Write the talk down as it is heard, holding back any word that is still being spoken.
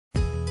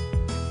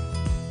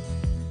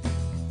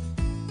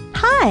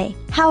Hi,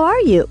 how are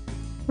you?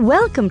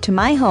 Welcome to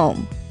my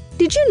home.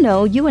 Did you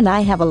know you and I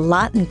have a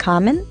lot in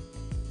common?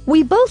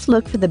 We both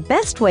look for the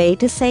best way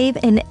to save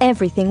in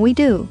everything we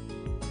do.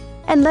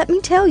 And let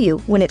me tell you,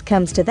 when it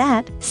comes to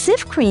that,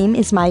 Cif Cream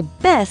is my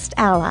best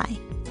ally.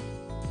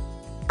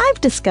 I've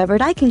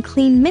discovered I can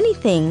clean many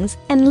things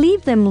and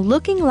leave them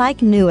looking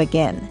like new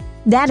again.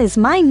 That is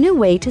my new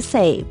way to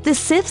save, the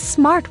Cif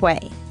Smart Way.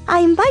 I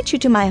invite you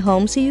to my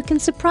home so you can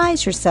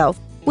surprise yourself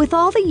with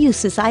all the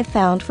uses I've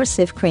found for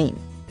Cif Cream.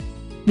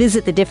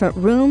 Visit the different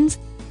rooms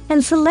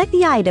and select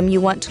the item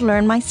you want to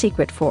learn my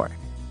secret for.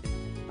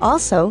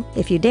 Also,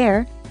 if you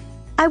dare,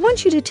 I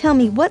want you to tell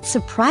me what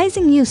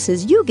surprising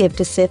uses you give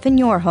to Cif in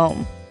your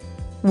home,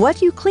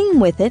 what you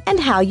clean with it, and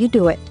how you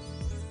do it.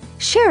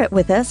 Share it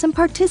with us and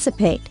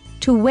participate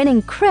to win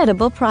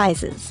incredible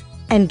prizes.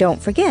 And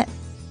don't forget,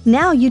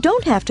 now you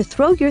don't have to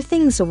throw your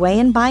things away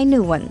and buy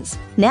new ones.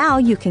 Now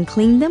you can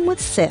clean them with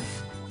Cif.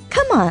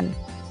 Come on,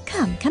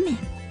 come in.